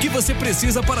flexibilidade que você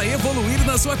precisa para evoluir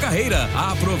na sua carreira.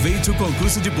 Aproveite o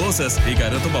concurso de bolsas e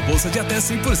garanta uma bolsa de até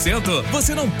 100%.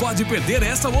 Você não pode perder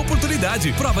essa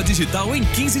oportunidade. Prova digital em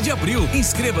 15 de abril.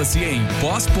 Inscreva-se em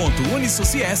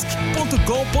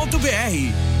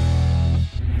pós.unisociesc.com.br.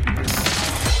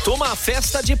 Toma a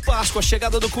festa de Páscoa, a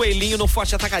chegada do Coelhinho no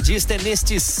Forte Atacadista é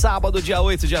neste sábado, dia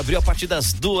 8 de abril, a partir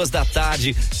das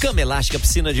 14h. Cama elástica,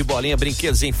 piscina de bolinha,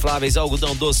 brinquedos infláveis,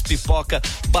 algodão doce, pipoca,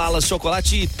 balas,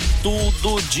 chocolate e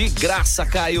tudo de graça,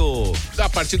 Caio. A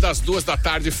partir das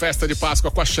 14h, festa de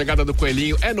Páscoa com a chegada do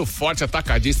Coelhinho é no Forte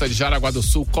Atacadista de Jaraguá do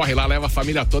Sul. Corre lá, leva a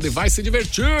família toda e vai se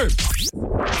divertir.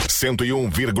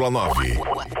 101,9.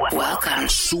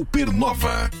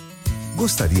 Supernova.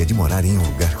 Gostaria de morar em um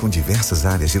lugar com diversas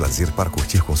áreas de lazer para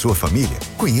curtir com sua família?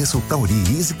 Conheça o Tauri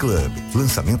Easy Club,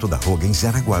 lançamento da Roga em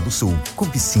Jaraguá do Sul, com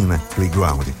piscina,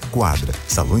 playground, quadra,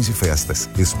 salões de festas,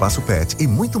 espaço pet e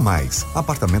muito mais.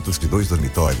 Apartamentos de 2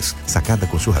 dormitórios, sacada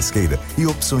com churrasqueira e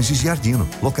opções de giardino,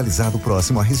 localizado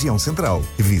próximo à região central.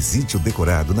 Visite o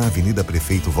decorado na Avenida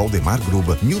Prefeito Valdemar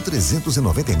Gruba,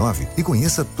 1399 e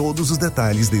conheça todos os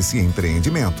detalhes desse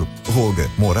empreendimento.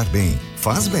 Roga, morar bem,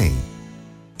 faz bem.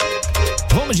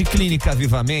 Vamos de Clínica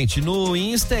Vivamente, no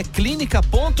Insta é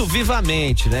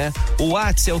clínica.vivamente, né? O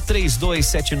WhatsApp é o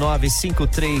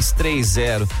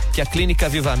 32795330, que a Clínica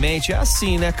Vivamente é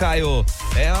assim, né, Caio?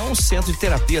 É um centro de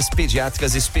terapias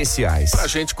pediátricas especiais. Pra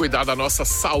gente cuidar da nossa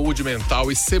saúde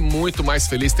mental e ser muito mais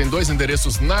feliz, tem 2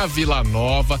 endereços na Vila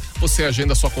Nova. Você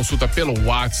agenda sua consulta pelo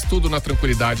WhatsApp, tudo na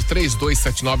tranquilidade,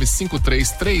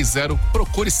 32795330.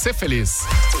 Procure ser feliz.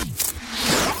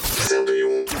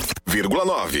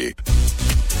 101,9.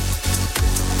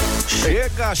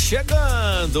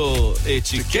 Chegando,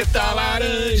 etiqueta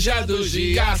laranja do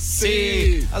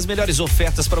Giaci. As melhores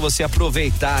ofertas para você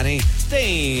aproveitar, hein?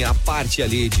 Tem a parte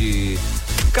ali de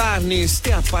carnes,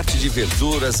 tem a parte de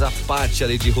verduras, a parte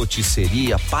ali de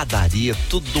rotisseria, padaria,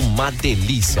 tudo uma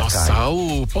delícia, nossa, cara.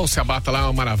 O pão ciabatta lá é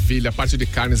uma maravilha, a parte de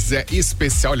carnes é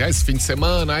especial, aliás, fim de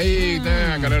semana aí,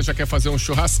 né? A galera já quer fazer um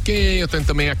churrasquinho, tem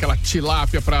também aquela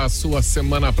tilápia pra sua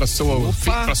semana, pra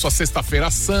sua sexta-feira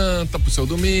santa, pro seu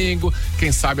domingo,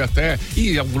 quem sabe até.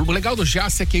 E o legal do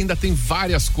Giaci é que ainda tem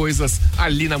várias coisas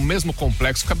ali no mesmo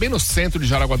complexo, fica bem no centro de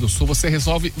Jaraguá do Sul, você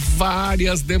resolve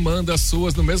várias demandas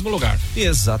suas no mesmo lugar.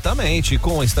 Exatamente,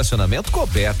 com o estacionamento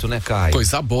coberto, né, Caio?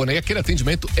 Coisa boa, né? E aquele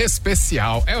atendimento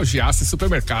especial é o Giaci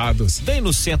Supermercados. Bem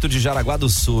no centro de Jaraguá do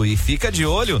Sul e fica de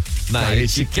olho na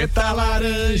etiqueta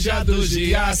laranja do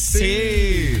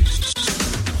Giaci.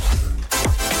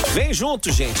 Vem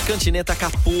junto, gente, Cantineta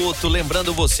Caputo,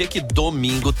 lembrando você que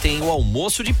domingo tem o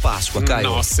almoço de Páscoa, Caio.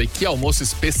 Nossa, e que almoço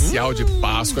especial de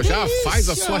Páscoa, já faz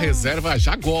a sua reserva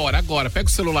já agora, pega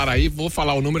o celular aí, vou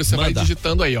falar o número, você vai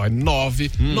digitando aí, ó,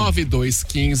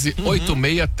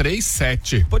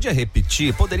 99215-8637. Poderia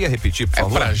repetir, por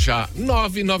favor? É pra já,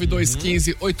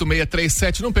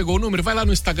 99215-8637, não pegou o número? Vai lá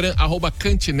no Instagram,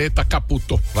 @Cantineta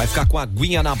Caputo. Vai ficar com a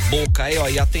aguinha na boca aí, ó,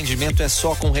 e atendimento é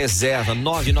só com reserva,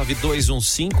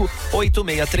 99215-8637.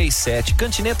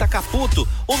 Cantineta Caputo,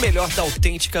 o melhor da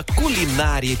autêntica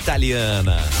culinária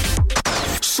italiana.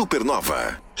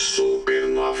 Supernova.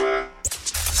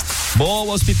 Bom,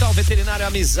 Hospital Veterinário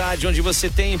Amizade, onde você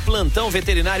tem plantão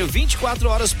veterinário 24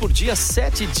 horas por dia,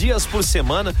 7 dias por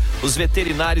semana. Os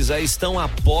veterinários aí estão a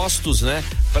postos, né?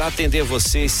 Para atender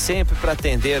vocês, sempre para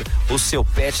atender o seu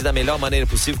pet da melhor maneira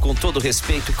possível, com todo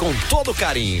respeito e com todo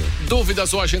carinho.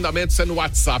 Dúvidas ou agendamentos é no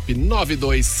WhatsApp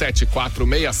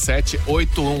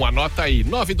 92746781. Anota aí,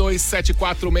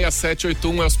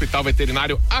 92746781 é Hospital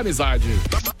Veterinário Amizade.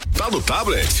 Tá no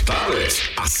tablet?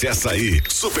 Acessa aí,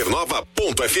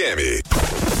 supernova.fm.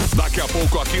 Daqui a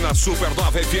pouco aqui na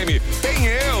Supernova FM tem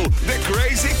eu, The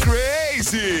Crazy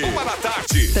Crazy.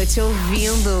 1h. Tô te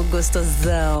ouvindo,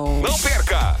 gostosão. Não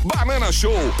perca! Banana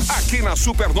Show aqui na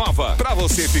Supernova pra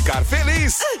você ficar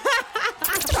feliz,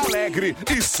 alegre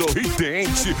e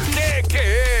sorridente. Que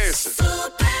é esse?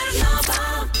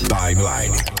 Supernova.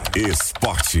 Timeline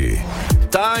Esporte.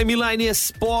 Timeline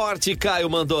Esporte, Caio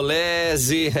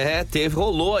Mandolesi.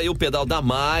 Rolou aí o pedal da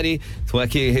Mari. Foi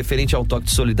aqui referente ao toque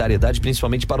de solidariedade,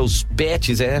 principalmente para os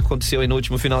pets, aconteceu aí no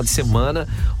último final de semana,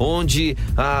 onde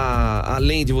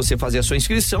além de você fazer a sua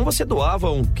inscrição, você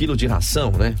doava 1 quilo de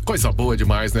ração, né? Coisa boa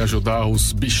demais, né? Ajudar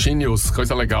os bichinhos,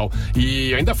 coisa legal.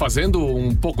 E ainda fazendo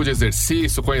um pouco de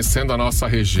exercício, conhecendo a nossa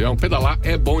região, pedalar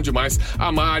é bom demais.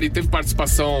 A Mari teve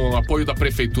participação, apoio da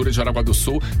Prefeitura de Jaraguá do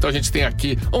Sul, então a gente tem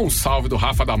aqui um salve do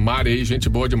Rafa, da Mari aí, gente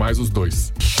boa demais os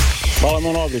dois. Fala,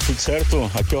 meu nobre, tudo certo?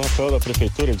 Aqui é o Rafael da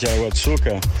Prefeitura de Jaraguá do Sul,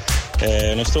 cara.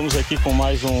 Nós estamos aqui com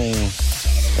mais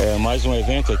um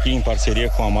evento aqui em parceria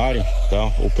com a Mari, tá?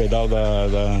 O pedal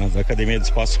da Academia de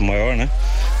Espaço Maior, né?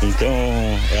 Então,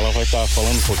 ela vai estar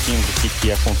falando um pouquinho do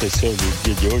que aconteceu do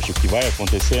dia de hoje, o que vai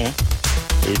acontecer, né?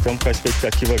 E estamos com a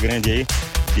expectativa grande aí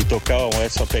de tocar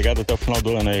essa pegada até o final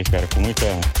do ano aí, cara, com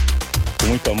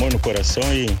muito amor no coração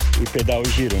e pedal e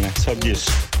giro, né? Sabe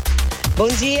disso. Bom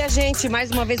dia, gente.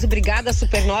 Mais uma vez, obrigada,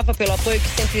 Supernova, pelo apoio que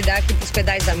sempre dá aqui para os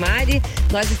pedais da Mari.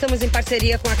 Nós estamos em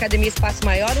parceria com a Academia Espaço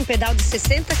Maior, um pedal de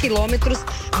 60 quilômetros.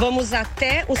 Vamos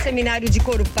até o seminário de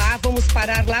Corupá, vamos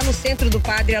parar lá no centro do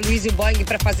Padre Aloysio Boing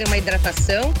para fazer uma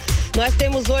hidratação. Nós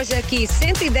temos hoje aqui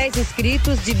 110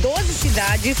 inscritos de 12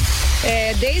 cidades,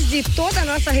 desde toda a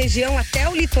nossa região até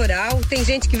o litoral. Tem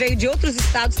gente que veio de outros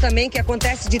estados também, que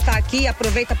acontece de estar aqui e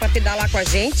aproveita para pedalar com a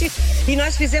gente. E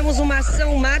nós fizemos uma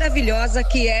ação maravilhosa,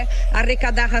 que é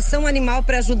arrecadar ração animal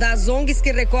para ajudar as ONGs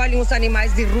que recolhem os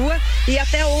animais de rua, e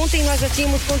até ontem nós já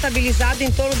tínhamos contabilizado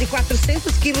em torno de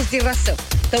 400 quilos de ração.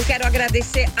 Então quero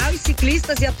agradecer aos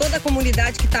ciclistas e a toda a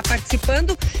comunidade que está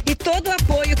participando e todo o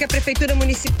apoio que a Prefeitura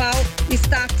Municipal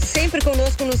está sempre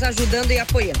conosco, nos ajudando e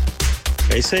apoiando.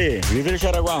 É isso aí, vive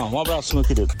Jaraguá, um abraço, meu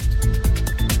querido.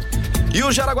 E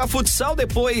o Jaraguá Futsal,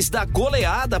 depois da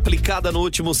goleada aplicada no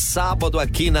último sábado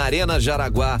aqui na Arena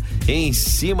Jaraguá, em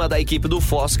cima da equipe do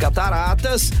Foz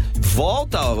Cataratas,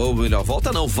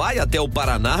 vai até o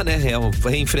Paraná, né?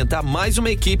 Vai enfrentar mais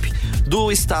uma equipe do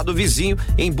estado vizinho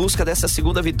em busca dessa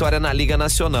segunda vitória na Liga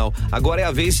Nacional. Agora é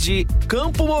a vez de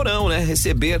Campo Mourão, né?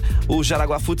 Receber o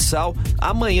Jaraguá Futsal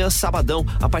amanhã, sabadão,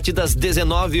 a partir das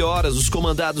 19 horas. Os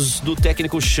comandados do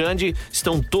técnico Xande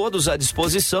estão todos à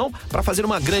disposição para fazer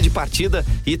uma grande partida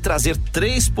e trazer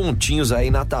 3 pontinhos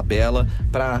aí na tabela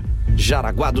para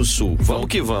Jaraguá do Sul. Vamos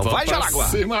que vamos. Vai, Jaraguá!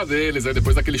 Cima deles, aí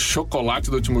depois daquele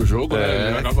chocolate do último jogo,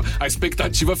 né? A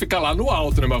expectativa fica lá no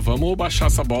alto, né? Mas vamos baixar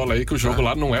essa bola aí, que o jogo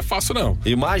lá não é fácil, não.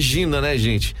 Imagina, né,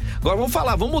 gente? Agora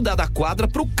vamos mudar da quadra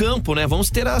pro campo, né?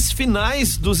 Vamos ter as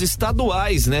finais dos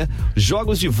estaduais, né?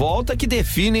 Jogos de volta que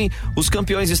definem os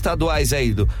campeões estaduais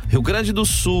aí do Rio Grande do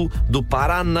Sul, do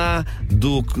Paraná,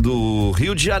 do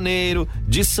Rio de Janeiro,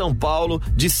 de São Paulo,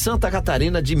 de Santa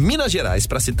Catarina, de Minas Gerais,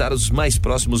 para citar os mais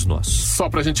próximos nossos. Só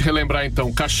pra gente relembrar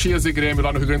então, Caxias e Grêmio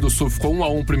lá no Rio Grande do Sul ficou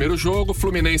 1-1 o primeiro jogo,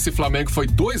 Fluminense e Flamengo foi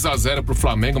 2-0 pro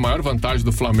Flamengo, maior vantagem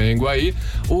do Flamengo aí.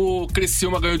 O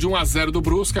Criciúma ganhou de 1-0 do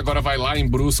Brusque, agora vai lá em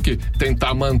Brusque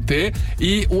tentar manter,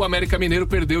 e o América Mineiro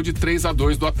perdeu de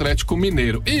 3-2 do Atlético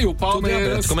Mineiro. E o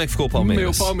Palmeiras... Como é que ficou o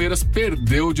Palmeiras? Meu Palmeiras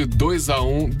perdeu de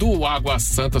 2-1 do Água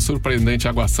Santa, surpreendente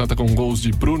Água Santa, com gols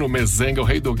de Bruno Mezenga, o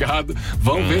rei do gado.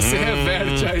 Vamos ver se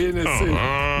reverte aí nesse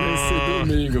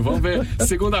domingo. Vamos ver.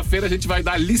 Segunda-feira a gente vai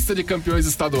dar a lista de campeões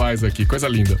estaduais aqui. Coisa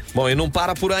linda. Bom, e não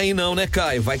para por aí não, né,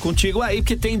 Caio? Vai contigo aí,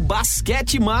 porque tem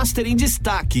basquete master em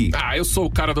destaque. Eu sou o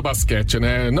cara do basquete,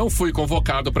 né? Não fui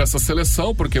convocado para essa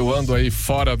seleção, porque eu ando aí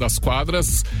fora das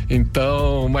quadras.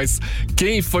 Então, mas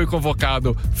quem foi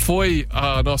convocado foi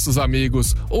nossos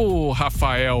amigos, o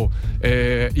Rafael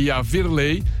e a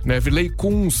Virley, né? Virley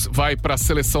Kunz vai para a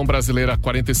seleção brasileira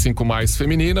 45 mais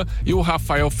feminina e o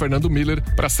Rafael Fernando Miller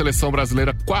para a seleção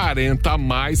brasileira 40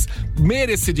 mais,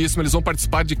 merecidíssimo. Eles vão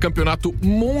participar de campeonato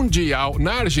mundial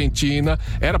na Argentina.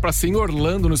 Era para ser em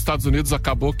Orlando, nos Estados Unidos,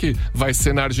 acabou que vai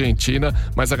ser na Argentina,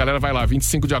 mas a galera vai lá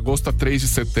 25 de agosto a 3 de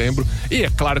setembro. E é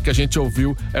claro que a gente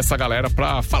ouviu essa galera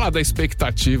para falar da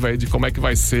expectativa aí de como é que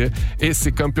vai ser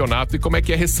esse campeonato e como é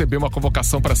que é receber uma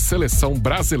convocação para a seleção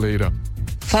brasileira.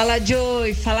 Fala,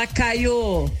 Joey, fala,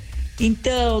 Caio.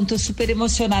 Então, tô super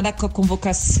emocionada com a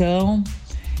convocação,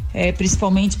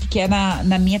 principalmente porque é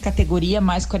na minha categoria,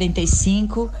 mais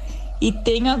 45, e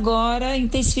tenho agora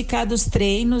intensificado os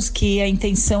treinos, que a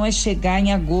intenção é chegar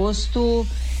em agosto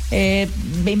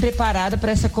bem preparada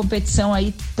para essa competição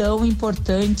aí tão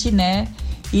importante, né?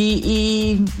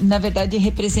 E na verdade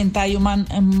representar aí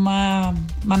uma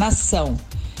nação.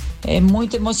 É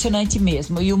muito emocionante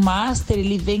mesmo. E o Master,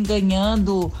 ele vem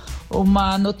ganhando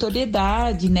uma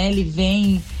notoriedade, né? Ele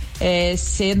vem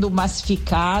sendo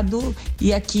massificado,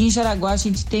 e aqui em Jaraguá a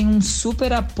gente tem um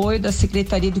super apoio da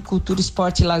Secretaria de Cultura,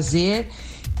 Esporte e Lazer,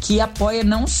 que apoia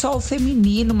não só o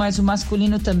feminino, mas o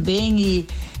masculino também,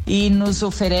 e nos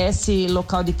oferece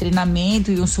local de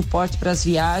treinamento e um suporte para as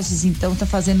viagens, então tá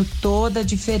fazendo toda a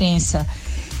diferença.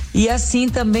 E assim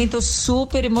também tô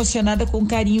super emocionada com o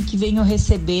carinho que venho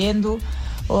recebendo,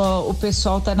 o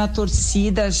pessoal tá na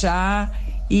torcida já,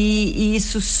 e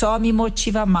isso só me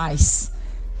motiva mais.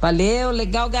 Valeu,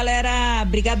 legal, galera,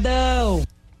 brigadão.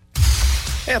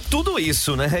 É tudo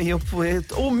isso, né?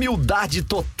 Humildade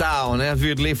total, né? A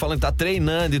Virley falando que tá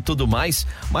treinando e tudo mais,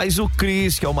 mas o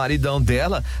Cris, que é o maridão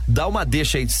dela, dá uma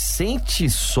deixa aí, sente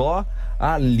só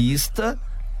a lista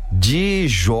de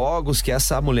jogos que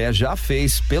essa mulher já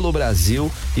fez pelo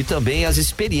Brasil e também as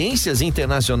experiências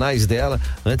internacionais dela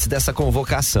antes dessa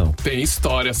convocação. Tem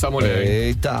história essa mulher.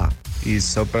 Eita. E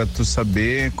só para tu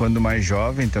saber, quando mais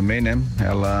jovem também, né?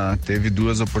 Ela teve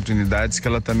 2 oportunidades que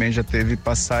ela também já teve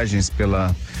passagens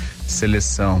pela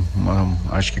seleção.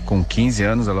 Acho que com 15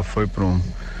 anos ela foi para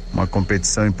uma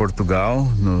competição em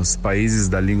Portugal, nos países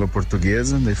da língua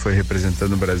portuguesa, daí foi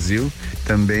representando o Brasil.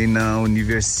 Também na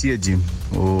Universidade,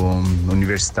 o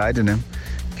universitário, né?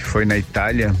 Que foi na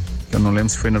Itália, eu não lembro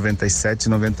se foi 97,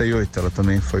 98. Ela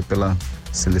também foi pela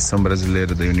seleção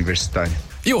brasileira da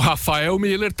universitária. E o Rafael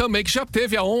Miller também, que já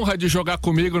teve a honra de jogar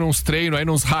comigo nos treinos aí,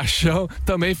 nos rachão,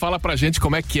 também fala pra gente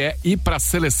como é que é ir pra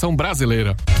seleção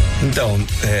brasileira. Então,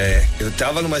 eu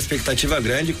tava numa expectativa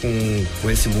grande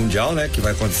com esse Mundial, né, que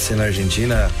vai acontecer na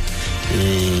Argentina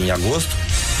em agosto.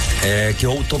 Que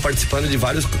eu tô participando de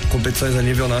várias competições a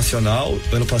nível nacional.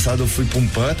 Ano passado eu fui para um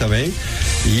PAN também,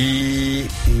 e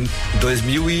em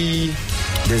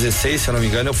 2016, se eu não me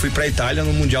engano, eu fui para a Itália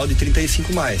no Mundial de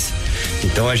 35 mais.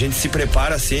 Então a gente se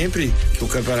prepara sempre, que o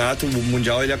campeonato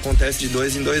mundial ele acontece de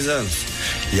 2 em 2 anos.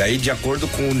 E aí, de acordo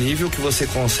com o nível que você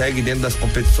consegue dentro das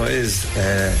competições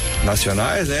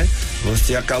nacionais, né,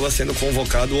 você acaba sendo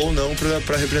convocado ou não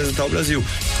para representar o Brasil.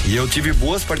 E eu tive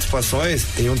boas participações.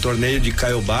 Tem um torneio de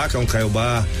Caiobá, que é um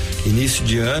Caiobá início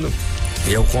de ano,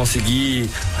 e eu consegui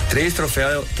 3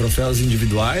 troféus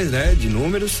individuais, né, de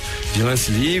números, de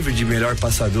lance livre, de melhor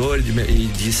passador e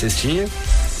de cestinha.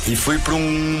 E fui para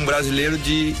um brasileiro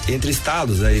entre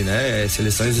estados aí, né?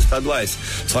 Seleções estaduais.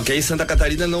 Só que aí Santa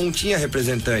Catarina não tinha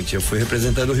representante. Eu fui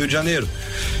representando o Rio de Janeiro.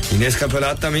 E nesse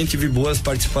campeonato também tive boas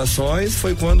participações.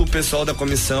 Foi quando o pessoal da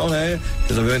comissão, né,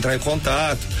 resolveu entrar em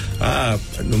contato.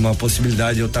 Numa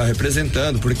possibilidade de eu estar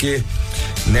representando, porque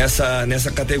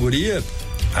nessa categoria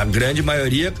a grande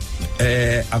maioria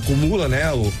acumula,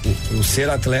 né, o ser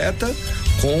atleta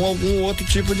com algum outro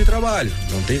tipo de trabalho.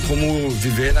 Não tem como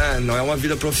viver, não é uma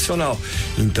vida profissional.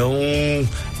 Então,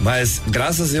 mas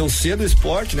graças a eu ser do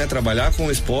esporte, né, trabalhar com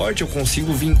o esporte, eu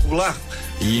consigo vincular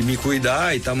e me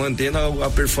cuidar e tá mantendo a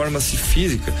performance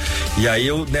física. E aí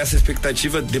eu, nessa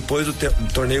expectativa, depois do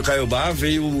torneio Caiobá,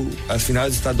 veio as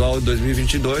finais do estadual de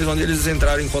 2022, onde eles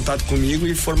entraram em contato comigo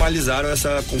e formalizaram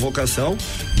essa convocação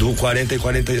do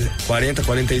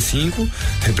 40-45,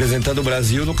 representando o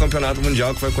Brasil no campeonato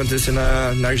mundial que vai acontecer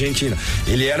na Argentina.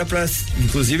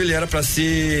 Inclusive ele era para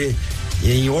ser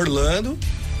em Orlando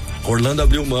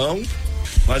abriu mão,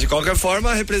 mas de qualquer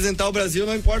forma representar o Brasil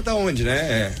não importa onde,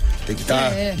 né? Tem que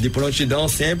estar de prontidão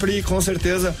sempre, e com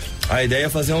certeza a ideia é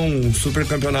fazer um super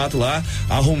campeonato lá.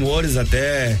 Há rumores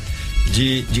até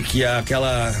de que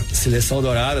aquela seleção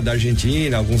dourada da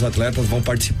Argentina, alguns atletas vão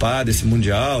participar desse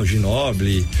mundial,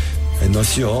 Ginóbili,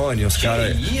 Nocione, os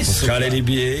caras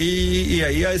NBA, e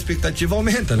aí a expectativa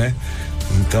aumenta, né?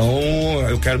 Então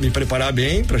eu quero me preparar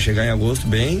bem para chegar em agosto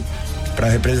bem, para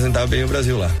representar bem o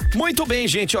Brasil lá. Muito bem,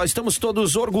 gente, estamos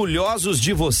todos orgulhosos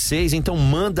de vocês, então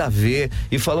manda ver.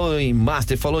 E falou em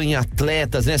Master, falou em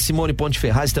atletas, né? Simone Ponte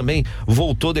Ferraz também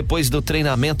voltou depois do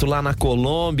treinamento lá na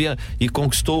Colômbia e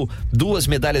conquistou 2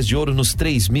 medalhas de ouro nos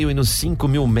 3.000 e nos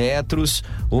 5.000 metros.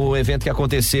 O evento que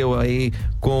aconteceu aí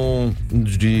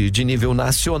de nível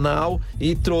nacional,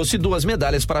 e trouxe 2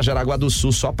 medalhas para Jaraguá do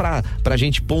Sul, só pra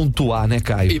gente pontuar, né,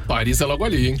 Caio? E Paris é logo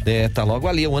ali, hein? Tá logo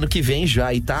ali, o ano que vem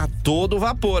já, e tá todo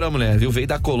vapor a mulher, viu? Veio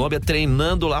da Colômbia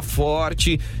treinando lá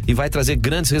forte e vai trazer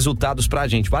grandes resultados pra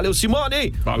gente. Valeu,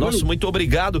 Simone! Valeu. Nosso muito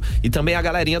obrigado, e também a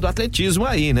galerinha do atletismo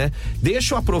aí, né?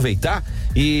 Deixa eu aproveitar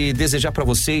e desejar para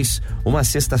vocês uma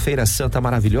sexta-feira santa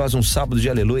maravilhosa, um sábado de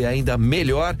aleluia ainda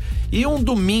melhor e um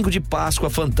domingo de Páscoa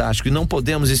fantástico. E não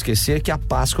podemos esquecer que a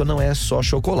Páscoa não é só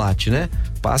chocolate, né?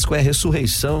 Páscoa é a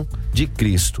ressurreição de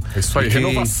Cristo. Isso aí,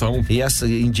 renovação. E essa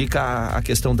indica a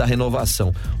questão da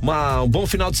renovação. Um bom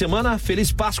final de semana,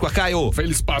 feliz Páscoa, Caio.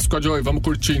 Feliz Páscoa, Joey, vamos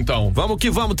curtir então. Vamos que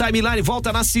vamos, Timeline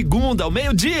volta na segunda, ao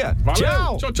meio-dia.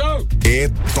 Valeu, tchau. É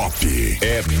top,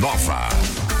 é nova.